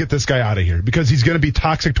 We have to get this guy out of here because he's going to be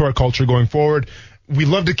toxic to our culture going forward. we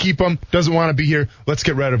love to keep him, doesn't want to be here, let's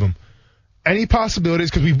get rid of him. Any possibilities,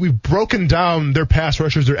 because we've broken down their pass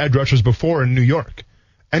rushers, their edge rushers before in New York.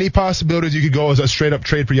 Any possibilities you could go as a straight-up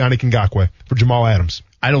trade for Yannick Ngakoue, for Jamal Adams?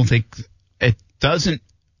 I don't think it doesn't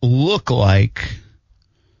look like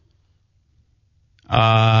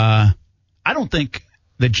I don't think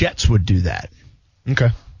the Jets would do that. Okay.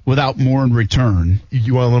 Without more in return.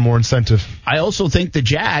 You want a little more incentive. I also think the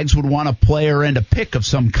Jags would want a player and a pick of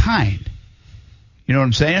some kind. You know what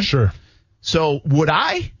I'm saying? Sure. So would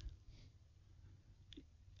I?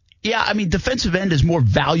 Yeah, I mean, defensive end is more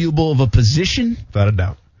valuable of a position. Without a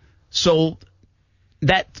doubt. So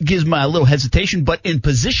that gives me a little hesitation. But in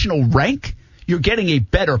positional rank, you're getting a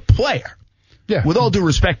better player. Yeah. With all due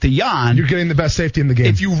respect to Jan, you're getting the best safety in the game.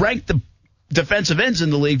 If you rank the defensive ends in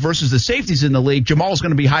the league versus the safeties in the league, Jamal's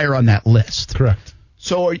going to be higher on that list. Correct.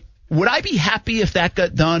 So would I be happy if that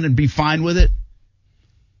got done and be fine with it?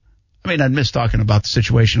 I mean, I'd miss talking about the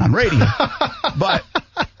situation on radio. But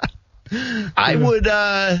I would,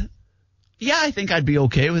 I think I'd be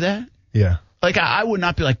okay with that. Yeah. Like, I would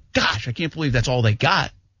not be like, gosh, I can't believe that's all they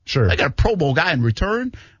got. Sure. They got a Pro Bowl guy in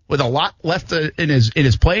return with a lot left in his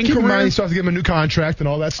playing career. Keep in mind, you still have to give him a new contract and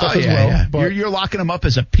all that stuff as well. Yeah. But you're locking him up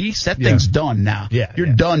as a piece. That thing's done now. Yeah.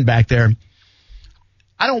 You're done back there.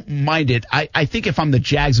 I don't mind it. I think if I'm the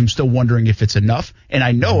Jags, I'm still wondering if it's enough. And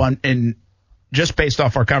I know and just based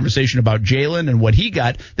off our conversation about Jalen and what he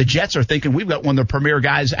got, the Jets are thinking we've got one of the premier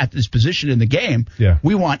guys at this position in the game. Yeah.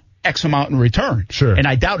 We want X amount in return. Sure. And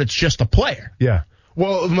I doubt it's just a player. Yeah.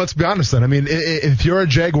 Well, let's be honest then. I mean, if you're a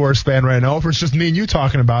Jaguars fan right now, if it's just me and you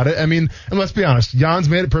talking about it, I mean, and let's be honest, Jan's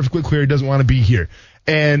made it perfectly clear he doesn't want to be here.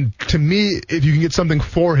 And to me, if you can get something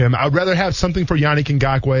for him, I'd rather have something for Yannick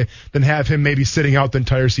Ngakoue than have him maybe sitting out the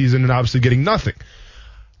entire season and obviously getting nothing.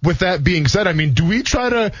 With that being said, I mean, do we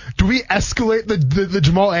escalate the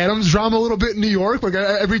Jamal Adams drama a little bit in New York? Like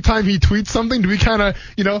every time he tweets something, do we kind of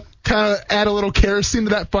add a little kerosene to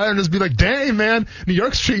that fire and just be like, dang, man, New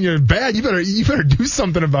York's treating you bad. You better do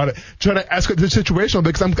something about it. Try to escalate the situation a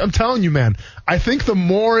bit, because I'm telling you, man, I think the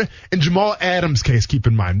more in Jamal Adams' case, keep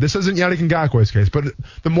in mind, this isn't Yannick Ngakoue's case, but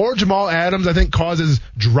the more Jamal Adams, I think, causes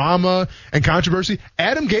drama and controversy.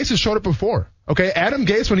 Adam Gase has showed it before. Okay, Adam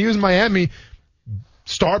Gase, when he was in Miami,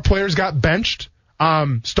 star players got benched.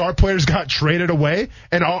 Star players got traded away,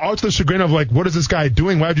 and all to the chagrin of like, what is this guy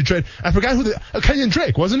doing? Why would you trade? I forgot who Kenyon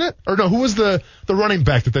Drake, wasn't it? Or no, who was the running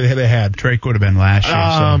back that they had? Drake would have been last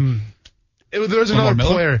year. There was another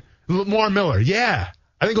player, Lamar Miller. Yeah,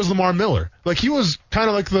 I think it was Lamar Miller. Like he was kind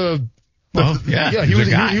of like he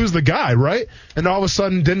was the guy, right? And all of a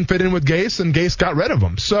sudden didn't fit in with Gase, and Gase got rid of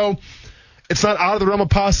him. So it's not out of the realm of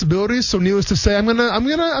possibilities. So needless to say, I'm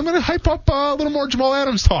gonna hype up a little more Jamal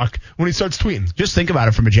Adams talk when he starts tweeting. Just think about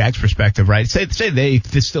it from a Jags perspective, right? Say they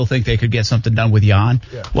still think they could get something done with Jan.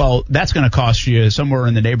 Yeah. Well, that's going to cost you somewhere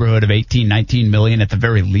in the neighborhood of 18, 19 million at the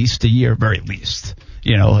very least a year, very least.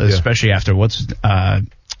 You know, especially after what's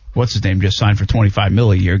his name just signed for $25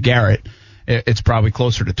 million a year, Garrett. It's probably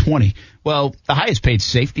closer to 20. Well, the highest paid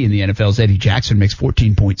safety in the NFL is Eddie Jackson, makes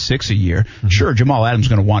 14.6 a year. Mm-hmm. Sure, Jamal Adams is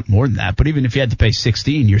going to want more than that, but even if you had to pay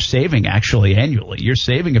 16, you're saving actually annually. You're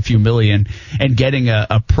saving a few million and getting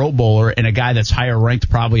a Pro Bowler and a guy that's higher ranked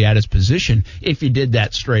probably at his position if you did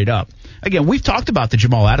that straight up. Again, we've talked about the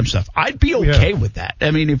Jamal Adams stuff. I'd be okay with that. I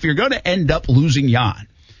mean, if you're going to end up losing Jan,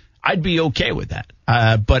 I'd be okay with that.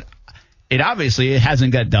 But it obviously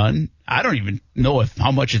hasn't got done. I don't even know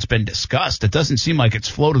how much it's been discussed. It doesn't seem like it's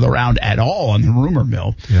floated around at all on the rumor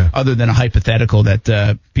mill, other than a hypothetical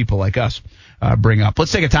that people like us bring up.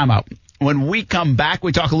 Let's take a timeout. When we come back,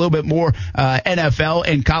 we talk a little bit more NFL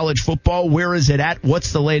and college football. Where is it at?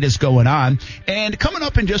 What's the latest going on? And coming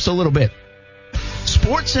up in just a little bit,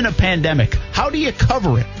 sports in a pandemic. How do you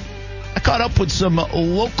cover it? I caught up with some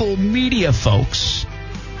local media folks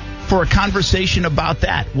for a conversation about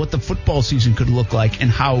that, what the football season could look like and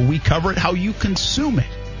how we cover it, how you consume it.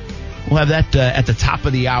 We'll have that at the top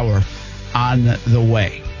of the hour on the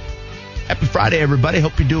way. Happy Friday, everybody.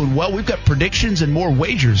 Hope you're doing well. We've got predictions and more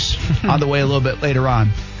wagers on the way a little bit later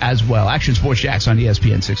on as well. Action Sports Jacks on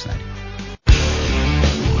ESPN 690.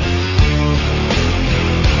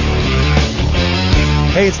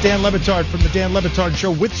 Hey, it's Dan Le Batard from the Dan Le Batard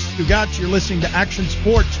Show with Stugotz. You're listening to Action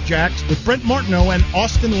Sports Jacks with Brent Martineau and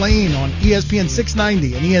Austin Lane on ESPN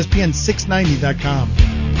 690 and ESPN690.com.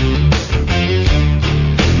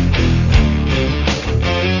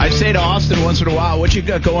 I say to Austin once in a while, what you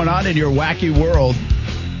got going on in your wacky world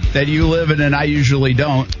that you live in and I usually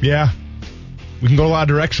don't? Yeah, we can go a lot of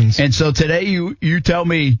directions. And so today you tell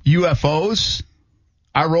me UFOs.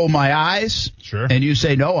 I roll my eyes. Sure. And you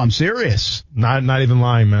say, no, I'm serious. Not even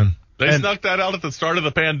lying, man. They snuck that out at the start of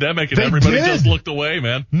the pandemic, and everybody just looked away,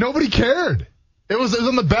 man. Nobody cared. It was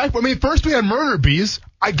on the back. I mean, first we had murder bees.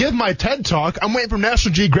 I give my TED talk. I'm waiting for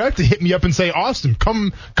National Geographic to hit me up and say, Austin,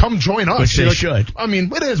 come join us. Which they should. I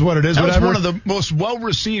mean, it is what it is. That whatever. was one of the most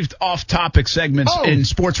well-received off-topic segments in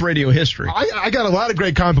sports radio history. I got a lot of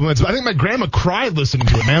great compliments. I think my grandma cried listening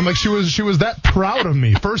to it, man. Like she was that proud of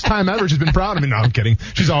me. First time ever she's been proud of me. No, I'm kidding.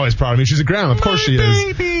 She's always proud of me. She's a grandma. Of course she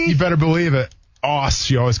is. You better believe it. Oss,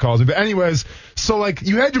 she always calls me. But anyways, so like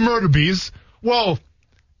you had your murder bees. Well,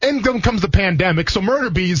 in comes the pandemic, so murder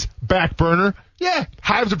bees, back burner. Yeah,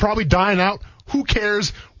 hives are probably dying out. Who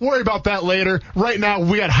cares? Worry about that later. Right now,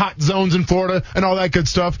 we got hot zones in Florida and all that good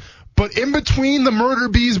stuff. But in between the murder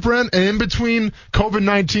bees, Brent, and in between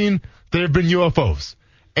COVID-19, there have been UFOs.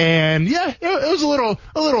 And yeah, it was a little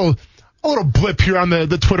blip here on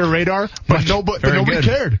the Twitter radar, but nobody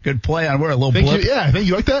cared. Good play on where a little blip. I think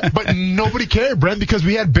you like that. But nobody cared, Brent, because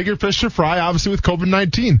we had bigger fish to fry, obviously, with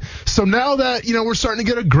COVID-19. So now that, we're starting to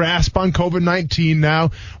get a grasp on COVID-19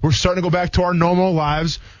 now, we're starting to go back to our normal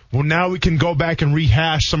lives. Well, now we can go back and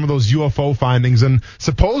rehash some of those UFO findings. And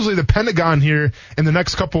supposedly the Pentagon here in the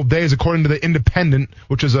next couple of days, according to the Independent,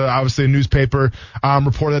 which is obviously a newspaper,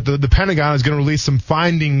 reported that the Pentagon is going to release some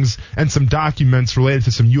findings and some documents related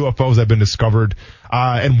to some UFOs that have been discovered,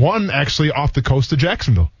 and one actually off the coast of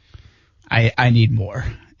Jacksonville. I need more.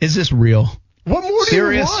 Is this real? What more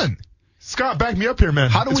do you want? Scott, back me up here,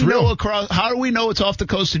 man. How do we know it's off the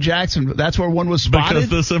coast of Jacksonville? That's where one was spotted? Because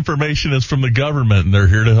this information is from the government, and they're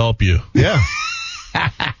here to help you. Yeah.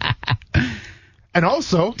 And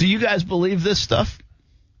also, do you guys believe this stuff?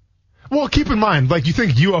 Well, keep in mind, like, you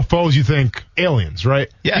think UFOs, you think aliens, right?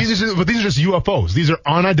 Yes. But these are just UFOs. These are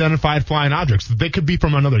unidentified flying objects. They could be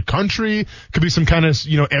from another country, could be some kind of,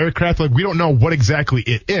 aircraft. Like, we don't know what exactly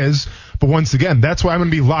it is. But once again, that's why I'm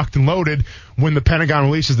going to be locked and loaded when the Pentagon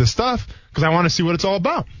releases this stuff, because I want to see what it's all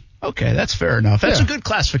about. Okay, that's fair enough. That's a good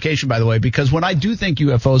classification, by the way, because when I do think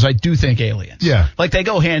UFOs, I do think aliens. Yeah. Like, they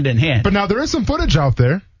go hand in hand. But now there is some footage out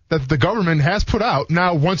there that the government has put out.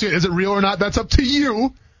 Now, once again, is it real or not? That's up to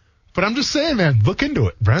you. But I'm just saying, man, look into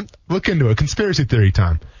it, Brent. Look into it. Conspiracy theory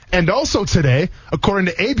time. And also today, according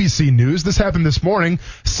to ABC News, this happened this morning,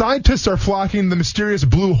 scientists are flocking the mysterious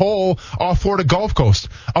blue hole off Florida Gulf Coast.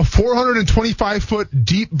 A 425-foot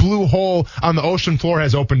deep blue hole on the ocean floor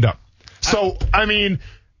has opened up. So, I mean,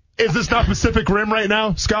 is this not Pacific Rim right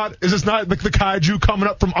now, Scott? Is this not like the kaiju coming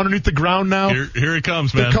up from underneath the ground now? Here it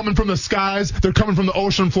comes, man. They're coming from the skies. They're coming from the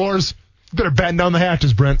ocean floors. Better batten down the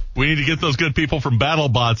hatches, Brent. We need to get those good people from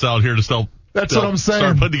BattleBots out here to start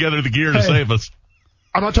putting together the gear to save us.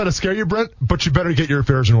 I'm not trying to scare you, Brent, but you better get your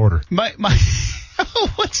affairs in order.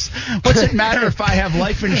 What's it matter if I have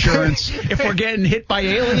life insurance if we're getting hit by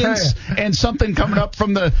aliens and something coming up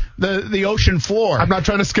from the ocean floor? I'm not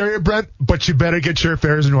trying to scare you, Brent, but you better get your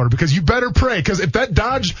affairs in order, because you better pray, because if that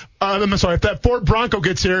if that Ford Bronco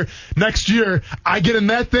gets here next year, I get in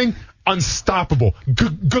that thing, unstoppable.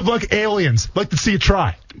 Good luck, aliens. Like to see you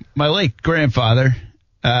try. My late grandfather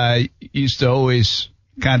used to always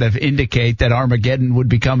kind of indicate that Armageddon would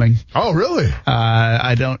be coming. Oh, really?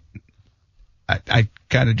 I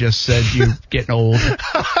kind of just said you're getting old.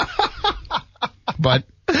 But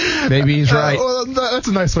maybe he's right. Well, that's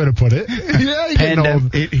a nice way to put it. Yeah, you're getting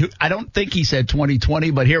old. I don't think he said 2020,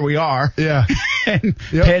 but here we are. Yeah.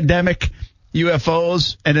 Pandemic,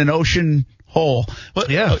 UFOs, and an ocean hole.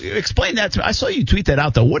 But explain that to me. I saw you tweet that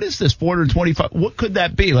out, though. What is this 425? What could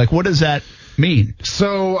that be? Like, what does that mean?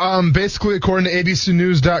 So, basically, according to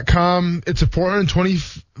abcnews.com, it's a 420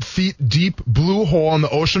 feet deep blue hole on the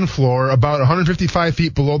ocean floor, about 155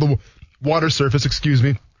 feet below the water surface,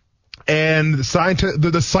 And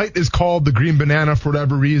the site is called the Green Banana for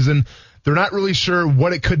whatever reason. They're not really sure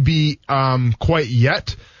what it could be quite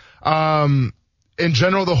yet. In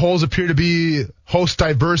general, the holes appear to host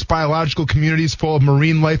diverse biological communities full of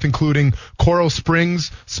marine life, including coral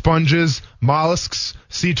springs, sponges, mollusks,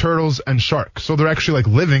 sea turtles, and sharks. So they're actually like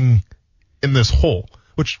living in this hole,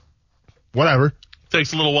 which, whatever.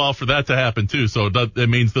 Takes a little while for that to happen, too, so it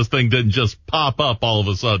means this thing didn't just pop up all of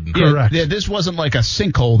a sudden. Correct. Yeah, this wasn't like a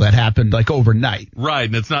sinkhole that happened like overnight. Right,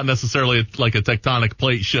 and it's not necessarily like a tectonic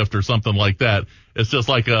plate shift or something like that. It's just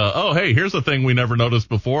like, hey, here's a thing we never noticed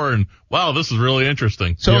before, and wow, this is really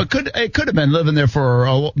interesting. So it could have been been there for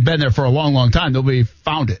a long, long time. Nobody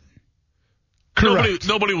found it.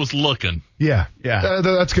 nobody was looking. Yeah.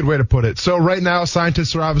 That's a good way to put it. So right now,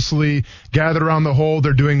 scientists are obviously gathered around the hole.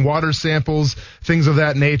 They're doing water samples, things of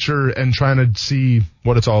that nature, and trying to see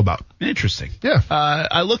what it's all about. Interesting. Yeah.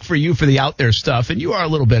 I look for you for the out there stuff, and you are a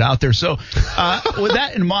little bit out there. So with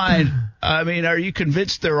that in mind, I mean, are you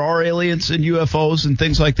convinced there are aliens and UFOs and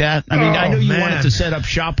things like that? I mean, I know you wanted to set up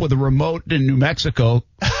shop with a remote in New Mexico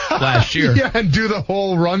last year. Yeah, and do the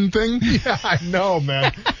whole run thing. Yeah, I know,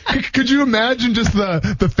 man. Could you imagine just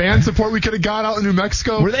the fan support we could have got out in New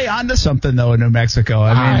Mexico? Were they onto something, though, in New Mexico?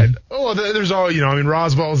 I mean, there's all,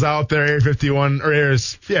 Roswell's out there, Area 51, Area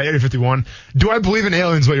 51. Do I believe in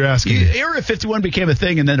aliens, what you're asking me? Area 51 became a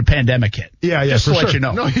thing, and then a pandemic hit. Yeah, just for to let sure. you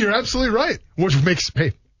know. No, you're absolutely right. Which makes,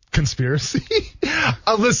 conspiracy?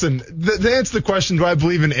 Listen, to answer the question, do I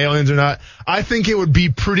believe in aliens or not, I think it would be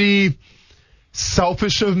pretty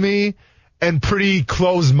selfish of me and pretty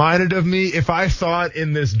close-minded of me if I thought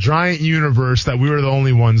in this giant universe that we were the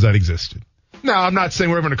only ones that existed. Now, I'm not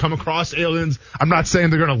saying we're going to come across aliens. I'm not saying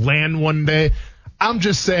they're going to land one day. I'm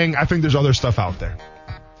just saying I think there's other stuff out there.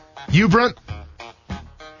 You, Brent?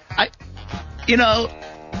 I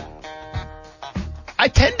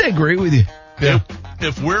tend to agree with you. Yeah.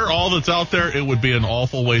 If we're all that's out there, it would be an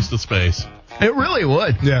awful waste of space. It really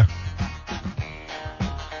would. Yeah.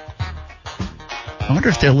 I wonder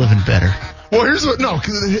if they're living better. Well, I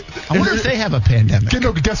wonder if they have a pandemic.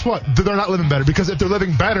 No, guess what? They're not living better, because if they're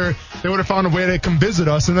living better, they would have found a way to come visit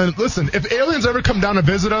us. And then, listen, if aliens ever come down to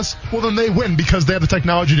visit us, well, then they win because they have the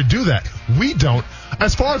technology to do that. We don't.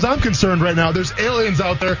 As far as I'm concerned right now, there's aliens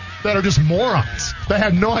out there that are just morons. They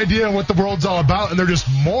have no idea what the world's all about, and they're just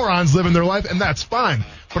morons living their life, and that's fine.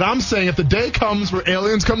 But I'm saying if the day comes where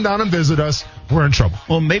aliens come down and visit us, we're in trouble.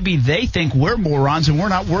 Well, maybe they think we're morons and we're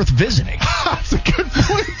not worth visiting. That's a good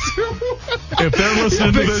point, too. If they're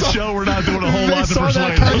listening to this show, we're not doing a whole lot to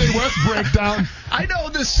persuade them. Kanye West breakdown. I know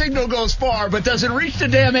this signal goes far, but does it reach the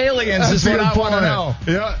damn aliens? Is what I want to know.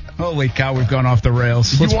 Yeah. Holy cow, we've gone off the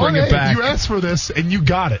rails. Let's bring it back. You asked for this, and you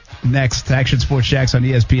got it. Next, Action Sports Jacks on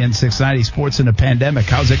ESPN 690. Sports in a pandemic.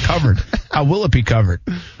 How's it covered? How will it be covered?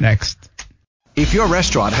 Next. If your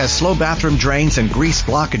restaurant has slow bathroom drains and grease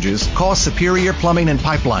blockages, call Superior Plumbing and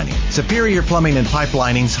Pipelining. Superior Plumbing and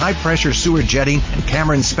Pipelining's high-pressure sewer jetting and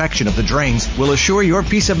camera inspection of the drains will assure your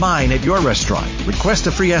peace of mind at your restaurant. Request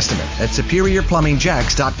a free estimate at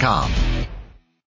SuperiorPlumbingJacks.com.